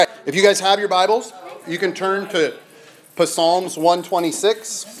If you guys have your Bibles, you can turn to Psalms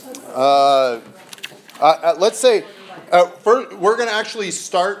 126. Let's say, first, we're going to actually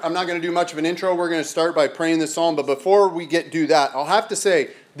start. I'm not going to do much of an intro. We're going to start by praying this psalm. But before we do that, I'll have to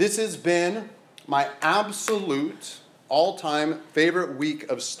say, this has been my absolute all-time favorite week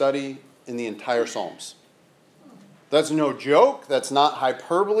of study in the entire Psalms. That's no joke. That's not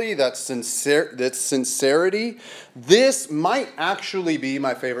hyperbole. That's sincerity. This might actually be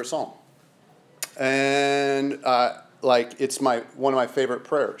my favorite psalm. And it's one of my favorite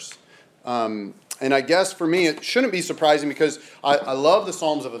prayers. And I guess for me, it shouldn't be surprising because I love the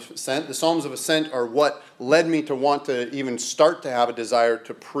Psalms of Ascent. The Psalms of Ascent are what led me to want to even start to have a desire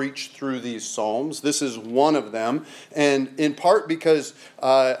to preach through these Psalms. This is one of them. And in part because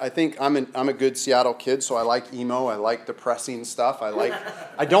I think I'm a good Seattle kid, so I like emo. I like depressing stuff.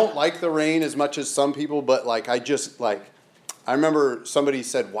 I don't like the rain as much as some people, but I remember somebody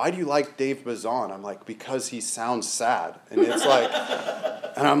said, "Why do you like Dave Bazan?" I'm like, "Because he sounds sad." And it's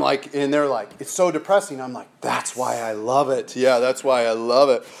and I'm like, and they're like, "It's so depressing." I'm like, "That's why I love it." Yeah, that's why I love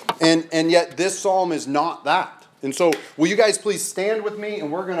it. And yet this psalm is not that. And so will you guys please stand with me,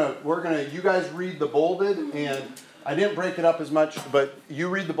 and we're gonna you guys read the bolded, and I didn't break it up as much, but you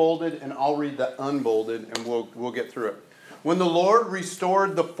read the bolded and I'll read the unbolded, and we'll get through it. When the Lord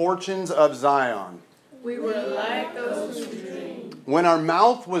restored the fortunes of Zion, we were like those who dream. When our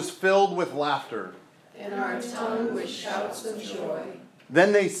mouth was filled with laughter, and our tongue with shouts of joy.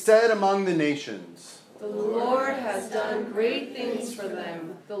 Then they said among the nations, "The Lord has done great things for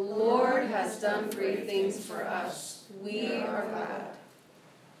them. The Lord has done great things for us. We are glad."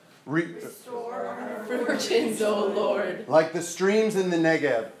 Restore our fortunes, O Lord. Like the streams in the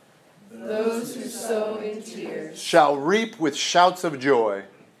Negev, those who sow in tears shall reap with shouts of joy.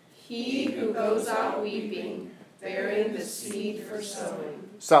 He who goes out weeping, bearing the seed for sowing,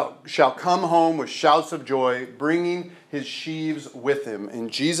 shall come home with shouts of joy, bringing his sheaves with him. In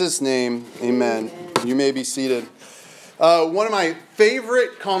Jesus' name, amen. You may be seated. One of my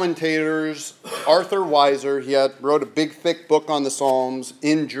favorite commentators, Arthur Weiser, he wrote a big, thick book on the Psalms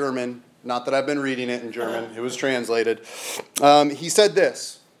in German. Not that I've been reading it in German. It was translated. He said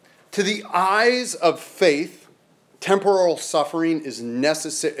this: "To the eyes of faith, temporal suffering is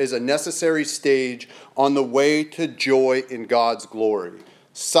a necessary stage on the way to joy in God's glory.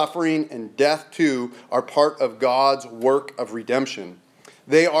 Suffering and death, too, are part of God's work of redemption.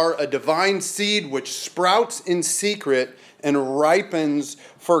 They are a divine seed which sprouts in secret and ripens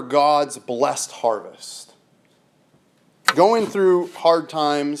for God's blessed harvest." Going through hard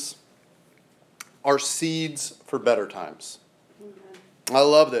times are seeds for better times. I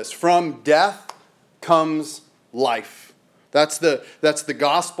love this. From death comes life. That's the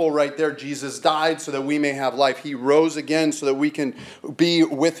gospel right there. Jesus died so that we may have life. He rose again so that we can be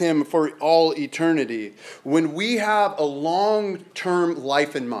with him for all eternity. When we have a long-term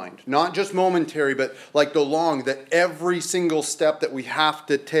life in mind, not just momentary, but like that every single step that we have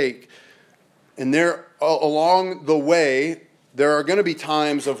to take, and there along the way, there are going to be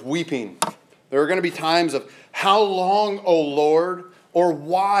times of weeping. There are going to be times of, "How long, O Lord?" Or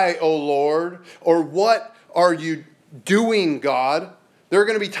 "Why, O Lord?" Or "What are you doing, God?" There are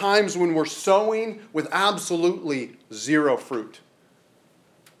going to be times when we're sowing with absolutely zero fruit.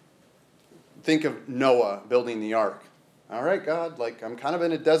 Think of Noah building the ark. "All right, God, I'm kind of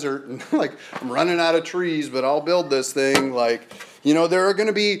in a desert and I'm running out of trees, but I'll build this thing." There are going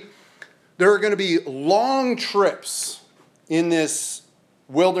to be long trips in this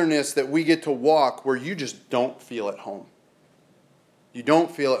wilderness that we get to walk where you just don't feel at home. You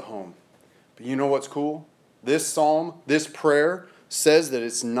don't feel at home. But you know what's cool? This psalm, this prayer, says that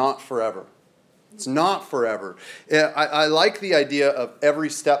it's not forever. It's not forever. I like the idea of every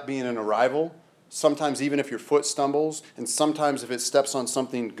step being an arrival. Sometimes even if your foot stumbles, and sometimes if it steps on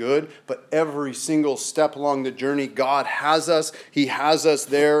something good, but every single step along the journey, God has us. He has us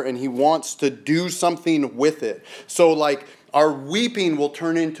there, and he wants to do something with it. So our weeping will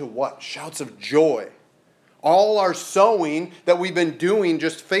turn into what? Shouts of joy. All our sowing that we've been doing,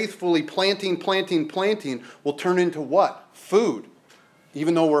 just faithfully planting, will turn into what? Food,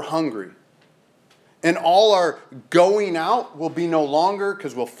 even though we're hungry. And all our going out will be no longer,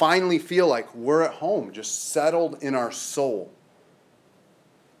 because we'll finally feel like we're at home, just settled in our soul.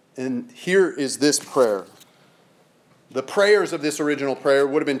 And here is this prayer. The prayers of this original prayer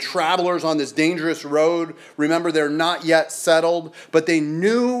would have been travelers on this dangerous road. Remember, they're not yet settled, but they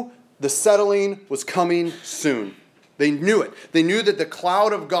knew the settling was coming soon. They knew it. They knew that the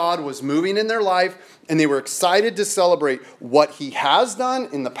cloud of God was moving in their life, and they were excited to celebrate what he has done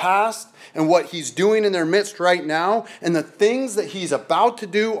in the past and what he's doing in their midst right now. And the things that he's about to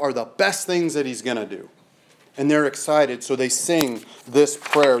do are the best things that he's going to do. And they're excited, so they sing this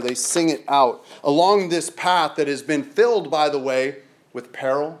prayer. They sing it out along this path that has been filled, by the way, with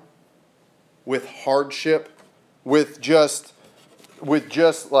peril, with hardship, with just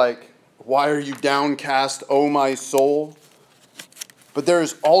like, why are you downcast, O my soul? But there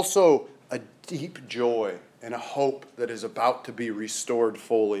is also a deep joy and a hope that is about to be restored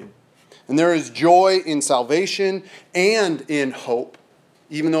fully. And there is joy in salvation and in hope,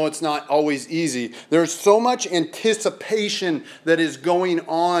 even though it's not always easy. There's so much anticipation that is going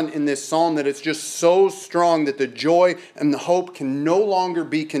on in this psalm that it's just so strong that the joy and the hope can no longer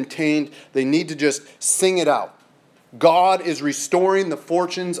be contained. They need to just sing it out. God is restoring the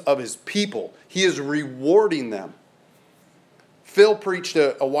fortunes of his people. He is rewarding them. Phil preached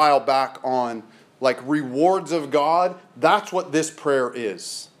a while back on rewards of God. That's what this prayer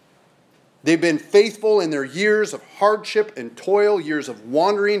is. They've been faithful in their years of hardship and toil, years of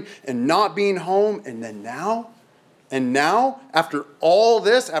wandering and not being home. And then now, after all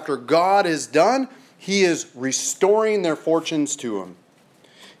this, after God is done, he is restoring their fortunes to them.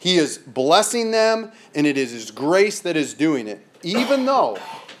 He is blessing them, and it is his grace that is doing it. Even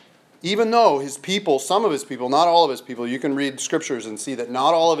though his people, some of his people, not all of his people, you can read scriptures and see that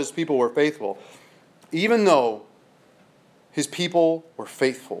not all of his people were faithful. Even though his people were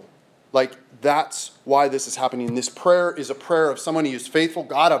faithful. That's why this is happening. This prayer is a prayer of someone who is faithful.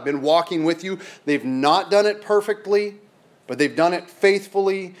 God, I've been walking with you. They've not done it perfectly, but they've done it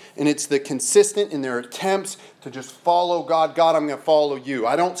faithfully, and it's the consistent in their attempts to just follow God. God, I'm going to follow you.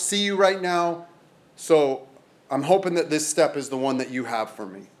 I don't see you right now, so I'm hoping that this step is the one that you have for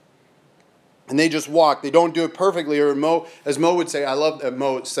me. And they just walk. They don't do it perfectly. Or as Mo would say, I love that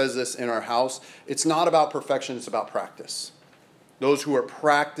Mo says this in our house, it's not about perfection, it's about practice. Those who are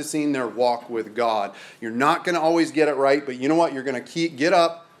practicing their walk with God. You're not going to always get it right, but you know what? You're going to get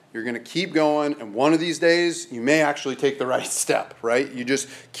up. You're going to keep going, and one of these days, you may actually take the right step, right? You just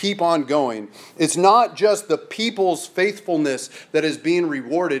keep on going. It's not just the people's faithfulness that is being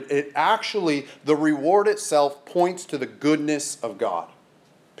rewarded. The reward itself points to the goodness of God,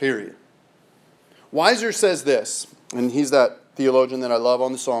 period. Weiser says this, and he's that theologian that I love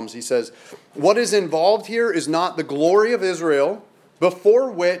on the Psalms. He says, what is involved here is not the glory of Israel, before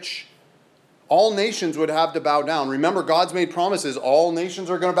which all nations would have to bow down. Remember, God's made promises. All nations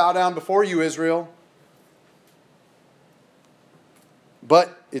are going to bow down before you, Israel.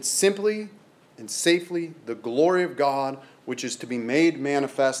 But it's simply and safely the glory of God, which is to be made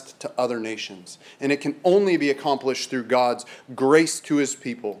manifest to other nations. And it can only be accomplished through God's grace to his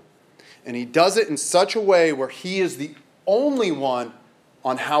people. And he does it in such a way where he is the only one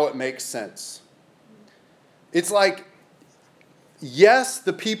on how it makes sense. It's like, yes,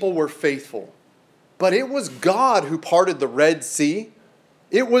 the people were faithful. But it was God who parted the Red Sea.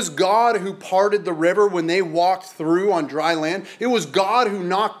 It was God who parted the river when they walked through on dry land. It was God who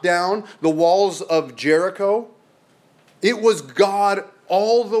knocked down the walls of Jericho. It was God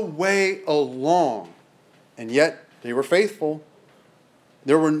all the way along. And yet, they were faithful.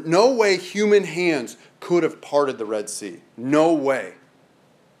 There were no way human hands could have parted the Red Sea. No way.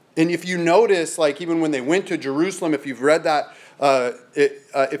 And if you notice, even when they went to Jerusalem, if you've read that,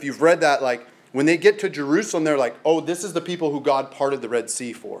 when they get to Jerusalem, they're like, oh, this is the people who God parted the Red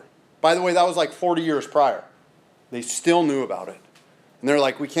Sea for. By the way, that was 40 years prior. They still knew about it. And they're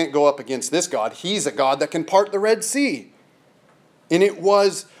like, we can't go up against this God. He's a God that can part the Red Sea. And it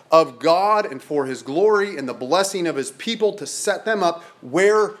was of God and for his glory and the blessing of his people to set them up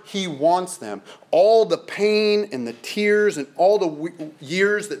where he wants them. All the pain and the tears and all the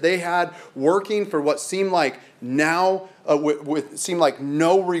years that they had working for what seemed like now, seemed like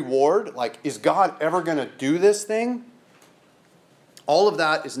no reward, is God ever going to do this thing? All of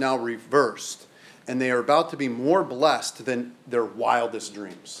that is now reversed, and they are about to be more blessed than their wildest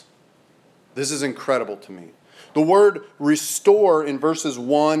dreams. This is incredible to me. The word restore in verses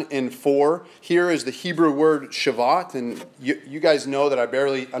 1 and 4 here is the Hebrew word shavat. And you guys know that I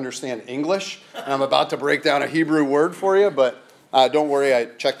barely understand English. And I'm about to break down a Hebrew word for you. But don't worry, I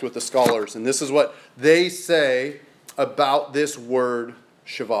checked with the scholars. And this is what they say about this word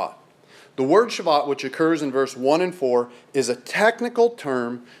shavat. The word shavat, which occurs in verse 1 and 4, is a technical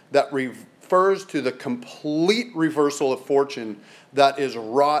term that refers to the complete reversal of fortune that is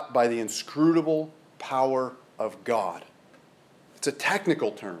wrought by the inscrutable power of God. It's a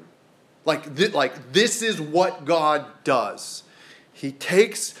technical term. This is what God does. He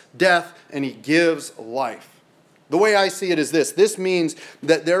takes death and he gives life. The way I see it is this. This means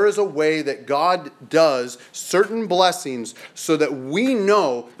that there is a way that God does certain blessings so that we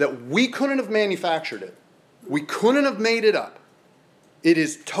know that we couldn't have manufactured it. We couldn't have made it up. It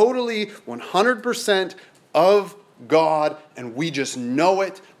is totally 100% of God, and we just know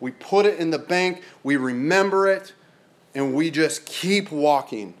it. We put it in the bank. We remember it, and we just keep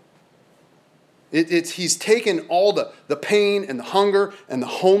walking. He's taken all the pain and the hunger and the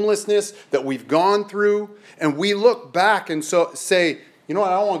homelessness that we've gone through, and we look back and say, you know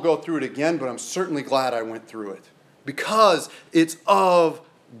what, I don't want to go through it again, but I'm certainly glad I went through it. Because it's of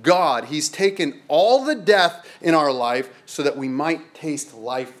God. He's taken all the death in our life so that we might taste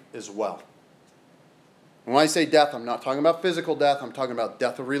life as well. When I say death, I'm not talking about physical death. I'm talking about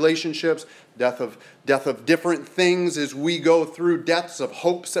death of relationships, death of different things as we go through, deaths of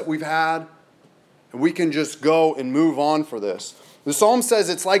hopes that we've had. And we can just go and move on for this. The Psalm says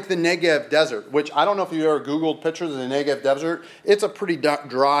it's like the Negev desert, which I don't know if you've ever Googled pictures of the Negev desert. It's a pretty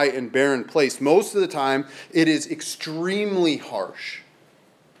dry and barren place. Most of the time, it is extremely harsh.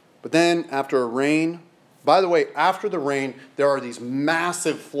 But then after a rain, by the way, after the rain, there are these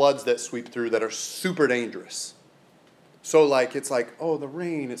massive floods that sweep through that are super dangerous. So it's like, oh, the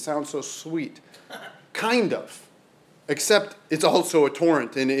rain, it sounds so sweet. Kind of. Except it's also a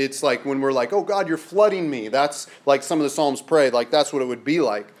torrent, and it's like when we're like, oh God, you're flooding me. That's like some of the Psalms pray, like that's what it would be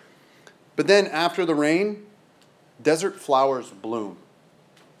like. But then after the rain, desert flowers bloom.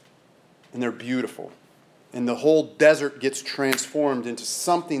 And they're beautiful. And the whole desert gets transformed into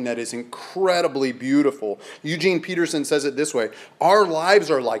something that is incredibly beautiful. Eugene Peterson says it this way: our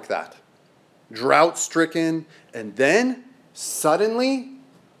lives are like that. Drought-stricken, and then suddenly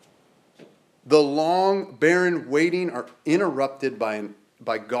the long, barren waiting are interrupted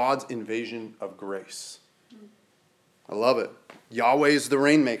by God's invasion of grace. I love it. Yahweh is the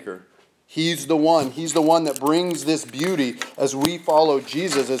rainmaker. He's the one that brings this beauty as we follow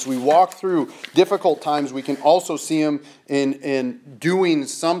Jesus. As we walk through difficult times, we can also see him in doing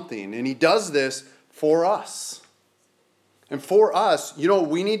something. And he does this for us. And for us, you know what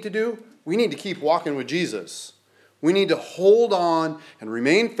we need to do? We need to keep walking with Jesus. We need to hold on and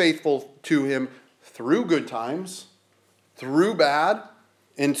remain faithful to him through good times, through bad,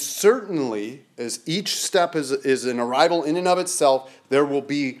 and certainly as each step is an arrival in and of itself, there will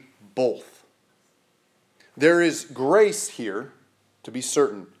be both. There is grace here, to be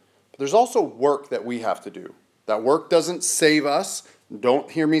certain, but there's also work that we have to do. That work doesn't save us.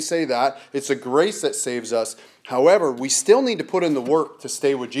 Don't hear me say that. It's a grace that saves us. However, we still need to put in the work to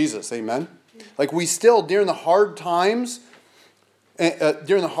stay with Jesus. Amen? Like we still, during the hard times and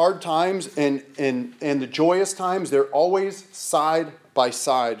the joyous times, they're always side by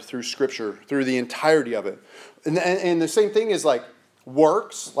side through Scripture, through the entirety of it. And the same thing is like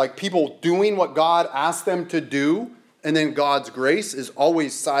works, like people doing what God asked them to do, and then God's grace is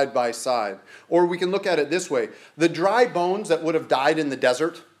always side by side. Or we can look at it this way. The dry bones that would have died in the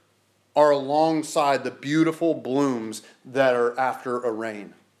desert are alongside the beautiful blooms that are after a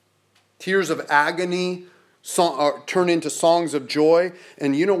rain. Tears of agony turn into songs of joy.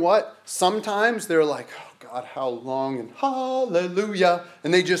 And you know what? Sometimes they're like, oh God, how long? And hallelujah.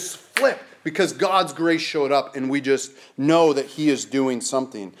 And they just flip because God's grace showed up and we just know that he is doing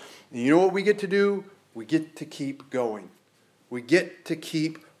something. And you know what we get to do? We get to keep going. We get to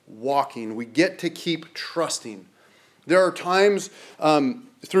keep walking. We get to keep trusting. There are times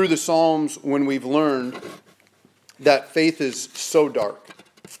through the Psalms when we've learned that faith is so dark.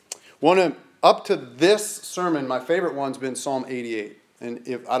 Up to this sermon, my favorite one's been Psalm 88.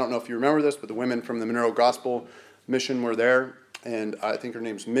 And I don't know if you remember this, but the women from the Monroe Gospel Mission were there. And I think her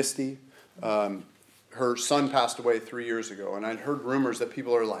name's Misty. Her son passed away 3 years ago. And I'd heard rumors that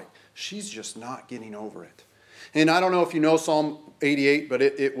people are like, she's just not getting over it. And I don't know if you know Psalm 88, but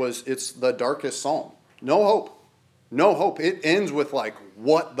it's the darkest psalm. No hope. No hope. It ends with like,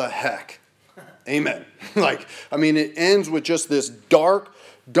 what the heck? Amen. It ends with just this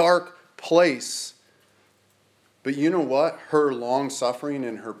dark place. But you know what? Her long suffering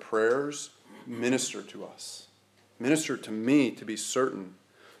and her prayers minister to us. Minister to me, to be certain.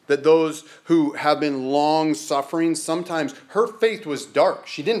 That those who have been long suffering, sometimes her faith was dark.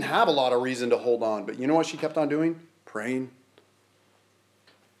 She didn't have a lot of reason to hold on. But you know what she kept on doing? Praying.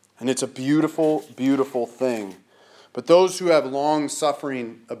 And it's a beautiful, beautiful thing. But those who have long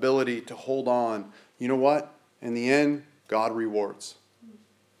suffering ability to hold on, you know what? In the end, God rewards.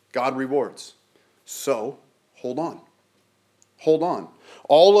 God rewards. So, hold on. Hold on.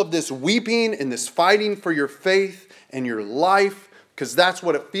 All of this weeping and this fighting for your faith and your life because that's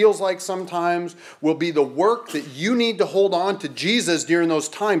what it feels like sometimes, will be the work that you need to hold on to Jesus during those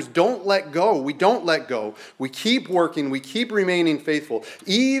times. Don't let go. We don't let go. We keep working. We keep remaining faithful,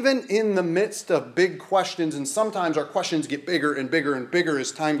 even in the midst of big questions. And sometimes our questions get bigger and bigger and bigger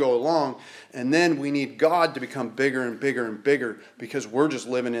as time goes along. And then we need God to become bigger and bigger and bigger, because we're just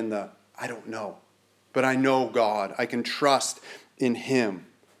living in the, I don't know. But I know God. I can trust in Him.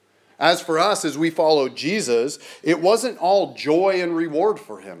 As for us, as we follow Jesus, it wasn't all joy and reward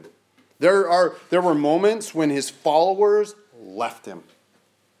for Him. There were moments when His followers left Him,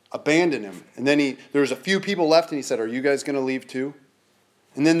 abandoned Him. And then there was a few people left, and He said, are you guys going to leave too?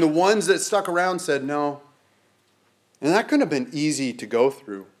 And then the ones that stuck around said no. And that couldn't have been easy to go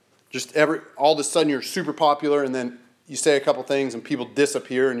through. Just all of a sudden you're super popular, and then you say a couple things and people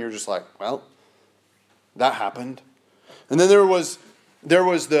disappear, and you're just like, well, that happened. And then there was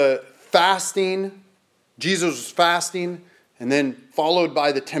the fasting. Jesus was fasting, and then followed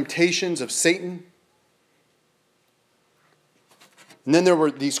by the temptations of Satan. And then there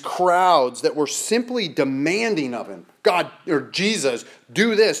were these crowds that were simply demanding of Him. God, or Jesus,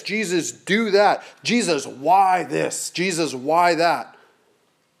 do this. Jesus, do that. Jesus, why this? Jesus, why that?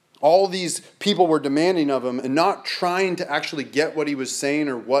 All these people were demanding of Him and not trying to actually get what He was saying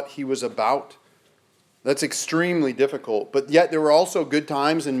or what He was about. That's extremely difficult. But yet there were also good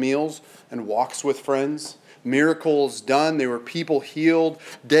times and meals and walks with friends. Miracles done. There were people healed.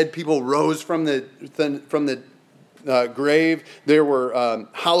 Dead people rose from the grave. There were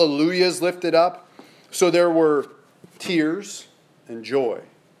hallelujahs lifted up. So there were tears and joy.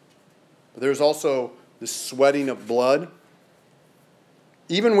 But there's also the sweating of blood.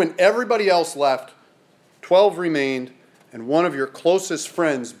 Even when everybody else left, 12 remained, and one of your closest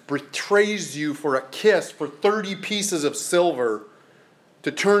friends betrays you for a kiss for 30 pieces of silver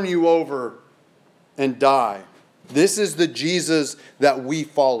to turn you over and die. This is the Jesus that we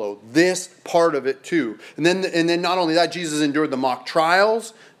follow. This part of it too. And then not only that, Jesus endured the mock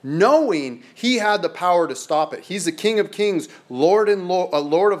trials, knowing He had the power to stop it. He's the King of Kings, Lord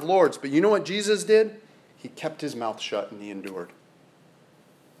of Lords. But you know what Jesus did? He kept His mouth shut and He endured.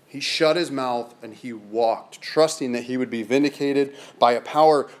 He shut His mouth and He walked, trusting that He would be vindicated by a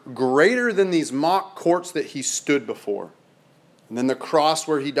power greater than these mock courts that He stood before. And then the cross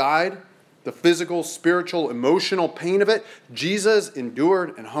where He died, the physical, spiritual, emotional pain of it, Jesus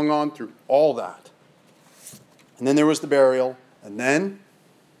endured and hung on through all that. And then there was the burial, and then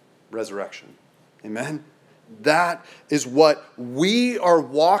resurrection. Amen? That is what we are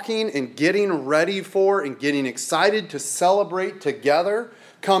walking and getting ready for and getting excited to celebrate together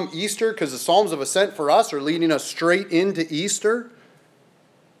come Easter, because the Psalms of Ascent for us are leading us straight into Easter.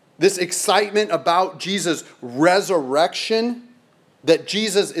 This excitement about Jesus' resurrection, that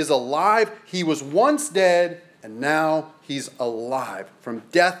Jesus is alive. He was once dead, and now He's alive from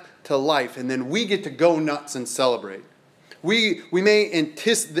death to life. And then we get to go nuts and celebrate. We may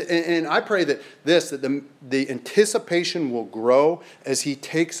anticipate, and I pray that the anticipation will grow as He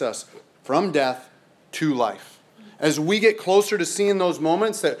takes us from death to life. As we get closer to seeing those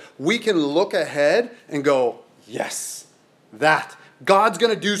moments, that we can look ahead and go, yes, that. God's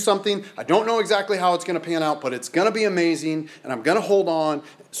going to do something. I don't know exactly how it's going to pan out, but it's going to be amazing, and I'm going to hold on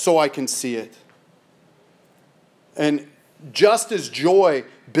so I can see it. And just as joy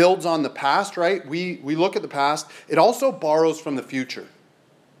builds on the past, right? We look at the past. It also borrows from the future.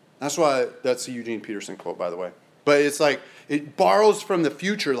 That's a Eugene Peterson quote, by the way. But it's like, it borrows from the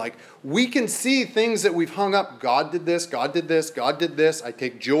future. Like, we can see things that we've hung up. God did this, God did this, God did this. I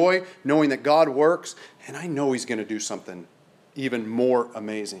take joy knowing that God works, and I know He's going to do something even more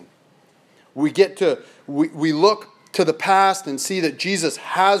amazing. We look to the past and see that Jesus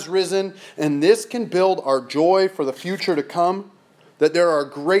has risen, and this can build our joy for the future to come, that there are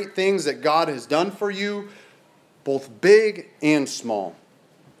great things that God has done for you, both big and small.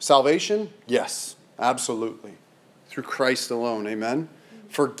 Salvation? Yes, absolutely. Through Christ alone, amen?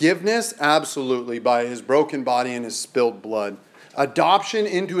 Forgiveness? Absolutely, by His broken body and His spilled blood. Adoption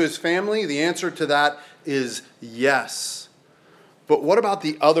into His family? The answer to that is yes. But what about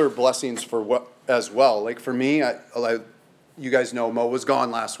the other blessings as well? Like for me, you guys know Mo was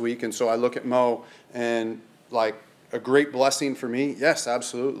gone last week, and so I look at Mo and like a great blessing for me. Yes,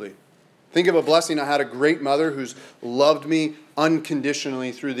 absolutely. Think of a blessing. I had a great mother who's loved me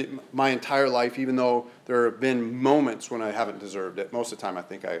unconditionally through my entire life, even though there have been moments when I haven't deserved it. Most of the time I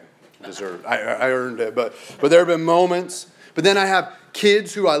think I deserved it. I earned it, but there have been moments. But then I have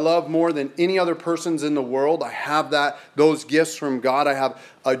kids who I love more than any other persons in the world. I have those gifts from God. I have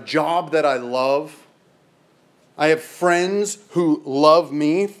a job that I love. I have friends who love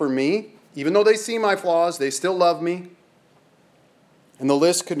me for me. Even though they see my flaws, they still love me. And the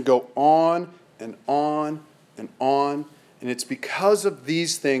list could go on and on and on. And it's because of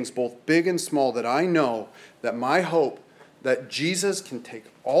these things, both big and small, that I know that my hope that Jesus can take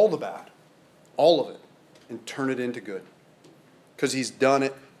all the bad, all of it, and turn it into good. Because he's done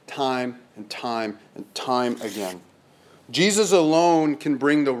it time and time and time again. Jesus alone can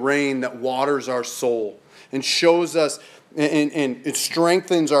bring the rain that waters our soul and shows us, and it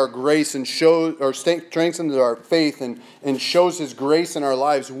strengthens our grace and strengthens our faith and shows his grace in our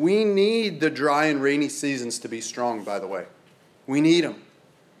lives. We need the dry and rainy seasons to be strong, by the way. We need them.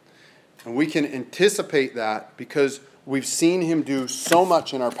 And we can anticipate that because we've seen him do so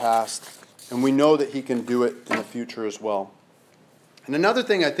much in our past, and we know that he can do it in the future as well. And another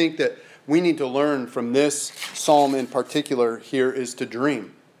thing I think that we need to learn from this psalm in particular here is to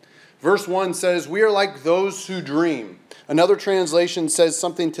dream. Verse 1 says, we are like those who dream. Another translation says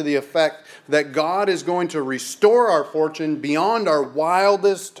something to the effect that God is going to restore our fortune beyond our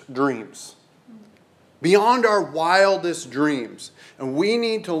wildest dreams. Beyond our wildest dreams. And we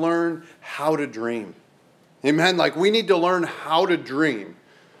need to learn how to dream. Amen? Like we need to learn how to dream.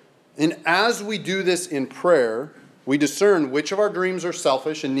 And as we do this in prayer, we discern which of our dreams are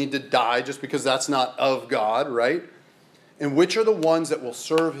selfish and need to die just because that's not of God, right? And which are the ones that will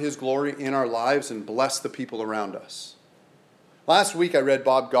serve his glory in our lives and bless the people around us. Last week I read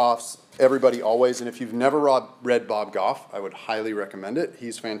Bob Goff's Everybody Always, and if you've never read Bob Goff, I would highly recommend it.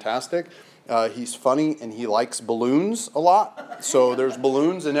 He's fantastic. He's funny and he likes balloons a lot. So there's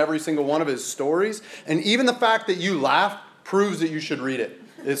balloons in every single one of his stories. And even the fact that you laugh proves that you should read it.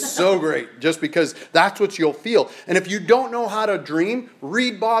 It's so great, just because that's what you'll feel. And if you don't know how to dream,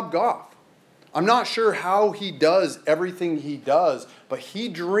 read Bob Goff. I'm not sure how he does everything he does, but he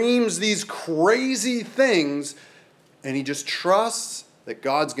dreams these crazy things, and he just trusts that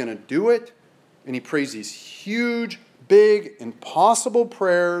God's going to do it, and he prays these huge, big, impossible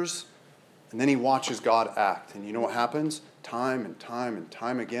prayers, and then he watches God act. And you know what happens? Time and time and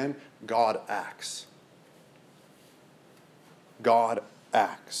time again, God acts. God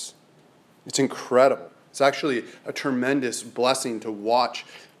acts. It's incredible. It's actually a tremendous blessing to watch.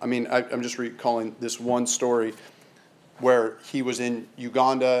 I mean, I'm just recalling this one story where he was in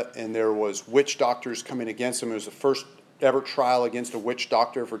Uganda and there was witch doctors coming against him. It was the first ever trial against a witch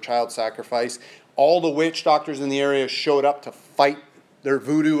doctor for child sacrifice. All the witch doctors in the area showed up to fight their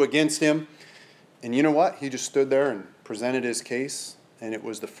voodoo against him. And you know what? He just stood there and presented his case, and it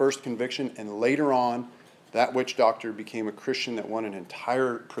was the first conviction. And later on, that witch doctor became a Christian that won an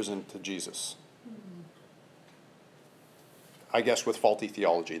entire prison to Jesus. I guess with faulty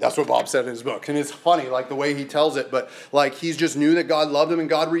theology. That's what Bob said in his book. And it's funny, like the way he tells it, but like he just knew that God loved him and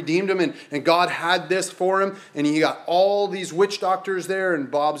God redeemed him and God had this for him. And he got all these witch doctors there and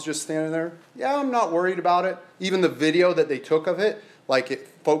Bob's just standing there. Yeah, I'm not worried about it. Even the video that they took of it, like it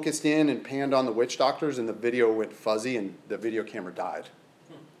focused in and panned on the witch doctors and the video went fuzzy and the video camera died.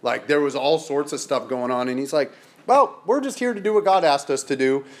 Like there was all sorts of stuff going on and he's like, well, we're just here to do what God asked us to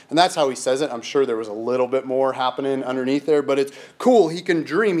do. And that's how he says it. I'm sure there was a little bit more happening underneath there, but it's cool. He can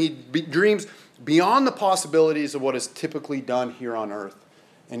dream. He dreams beyond the possibilities of what is typically done here on earth.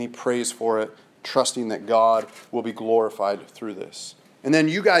 And he prays for it, trusting that God will be glorified through this. And then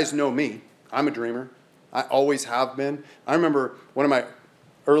you guys know me. I'm a dreamer. I always have been. I remember one of my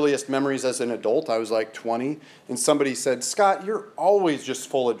earliest memories as an adult, I was like 20, and somebody said, Scott, you're always just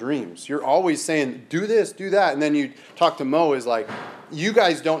full of dreams. You're always saying, do this, do that. And then you talk to Mo, is like, you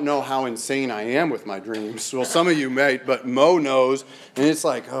guys don't know how insane I am with my dreams. Well, some of you may, but Mo knows. And it's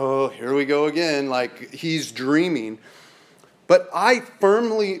like, oh, here we go again. Like, he's dreaming. But I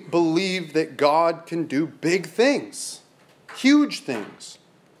firmly believe that God can do big things, huge things.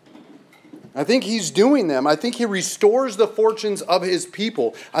 I think he's doing them. I think he restores the fortunes of his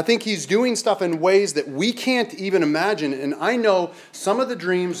people. I think he's doing stuff in ways that we can't even imagine. And I know some of the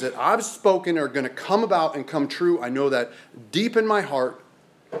dreams that I've spoken are going to come about and come true. I know that deep in my heart.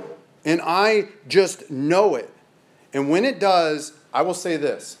 And I just know it. And when it does, I will say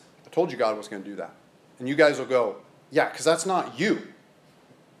this. I told you God was going to do that. And you guys will go, yeah, because that's not you.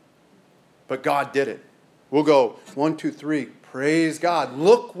 But God did it. We'll go, 1, 2, 3. Praise God.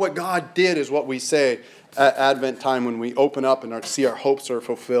 Look what God did is what we say at Advent time when we open up and see our hopes are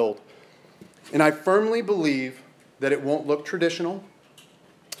fulfilled. And I firmly believe that it won't look traditional.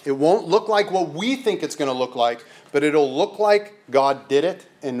 It won't look like what we think it's going to look like, but it'll look like God did it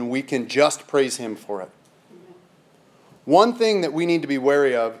and we can just praise him for it. One thing that we need to be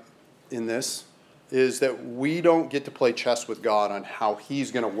wary of in this is that we don't get to play chess with God on how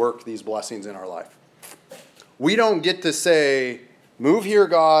he's going to work these blessings in our life. We don't get to say, move here,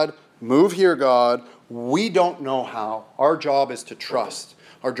 God, move here, God. We don't know how. Our job is to trust.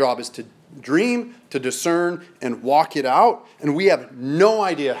 Our job is to dream, to discern, and walk it out. And we have no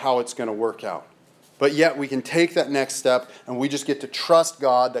idea how it's going to work out. But yet we can take that next step, and we just get to trust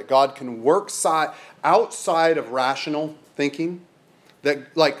God, that God can work outside of rational thinking.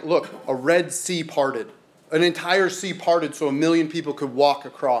 That, like, look, a Red Sea parted. An entire sea parted so 1 million people could walk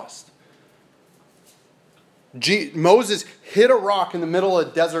across. Moses hit a rock in the middle of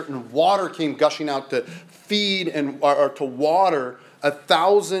the desert, and water came gushing out to feed or to water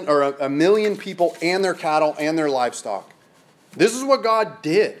 1,000 or 1 million people and their cattle and their livestock. This is what God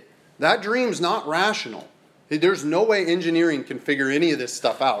did. That dream's not rational. There's no way engineering can figure any of this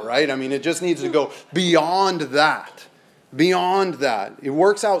stuff out, right? I mean, it just needs to go beyond that. Beyond that. It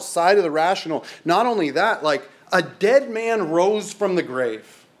works outside of the rational. Not only that, like a dead man rose from the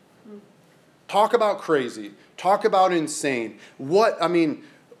grave. Talk about crazy. Talk about insane.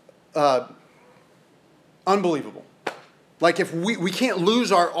 Unbelievable. Like if we can't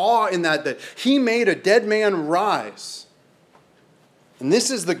lose our awe in that he made a dead man rise. And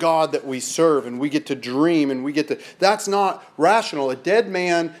this is the God that we serve, and we get to dream, and that's not rational. A dead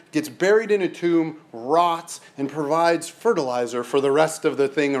man gets buried in a tomb, rots, and provides fertilizer for the rest of the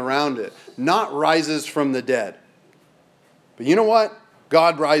thing around it, not rises from the dead. But you know what?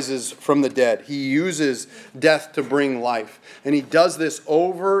 God rises from the dead. He uses death to bring life. And he does this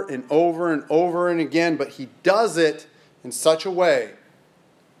over and over and over and again, but he does it in such a way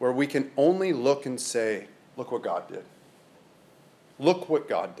where we can only look and say, look what God did. Look what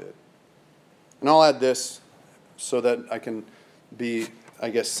God did. And I'll add this so that I can be,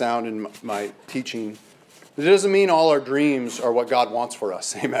 sound in my teaching. It doesn't mean all our dreams are what God wants for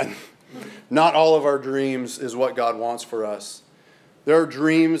us. Amen. Not all of our dreams is what God wants for us. There are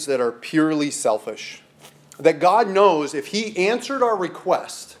dreams that are purely selfish. That God knows if he answered our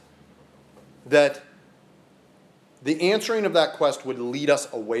request, that the answering of that quest would lead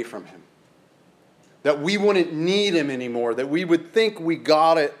us away from him. That we wouldn't need him anymore. That we would think we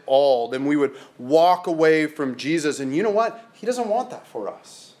got it all. Then we would walk away from Jesus. And you know what? He doesn't want that for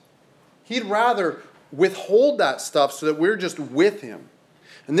us. He'd rather withhold that stuff so that we're just with him.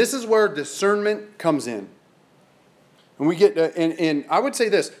 And this is where discernment comes in. And we get, and I would say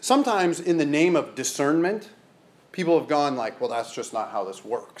this, sometimes in the name of discernment, people have gone like, well, that's just not how this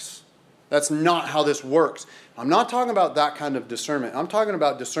works. That's not how this works. I'm not talking about that kind of discernment. I'm talking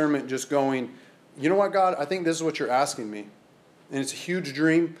about discernment just going, you know what, God, I think this is what you're asking me. And it's a huge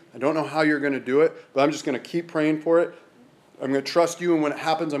dream. I don't know how you're going to do it, but I'm just going to keep praying for it. I'm going to trust you, and when it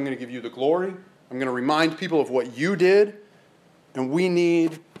happens, I'm going to give you the glory. I'm going to remind people of what you did. And we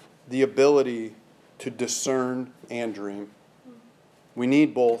need the ability to discern and dream. We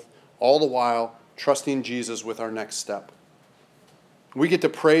need both, all the while trusting Jesus with our next step. We get to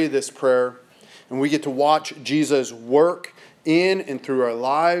pray this prayer, and we get to watch Jesus work in and through our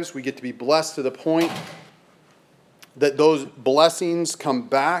lives. We get to be blessed to the point that those blessings come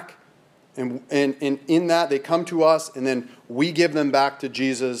back, and in that they come to us, and then we give them back to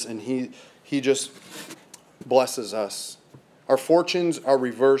Jesus, and he just blesses us. Our fortunes are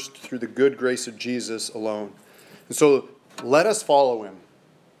reversed through the good grace of Jesus alone. And so let us follow him.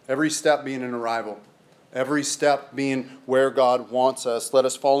 Every step being an arrival. Every step being where God wants us. Let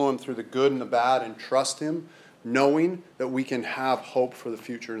us follow him through the good and the bad and trust him, knowing that we can have hope for the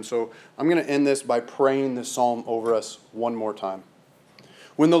future. And so I'm going to end this by praying this psalm over us one more time.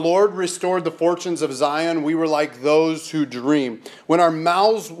 When the Lord restored the fortunes of Zion, we were like those who dream. When our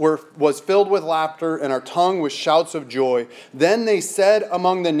mouths was filled with laughter and our tongue with shouts of joy, then they said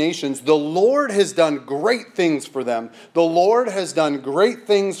among the nations, the Lord has done great things for them. The Lord has done great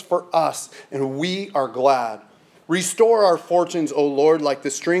things for us, and we are glad. Restore our fortunes, O Lord, like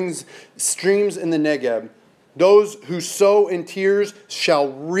the streams in the Negeb. Those who sow in tears shall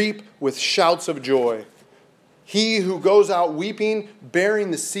reap with shouts of joy. He who goes out weeping,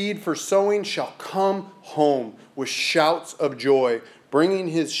 bearing the seed for sowing, shall come home with shouts of joy, bringing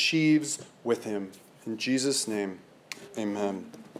his sheaves with him. In Jesus' name, amen.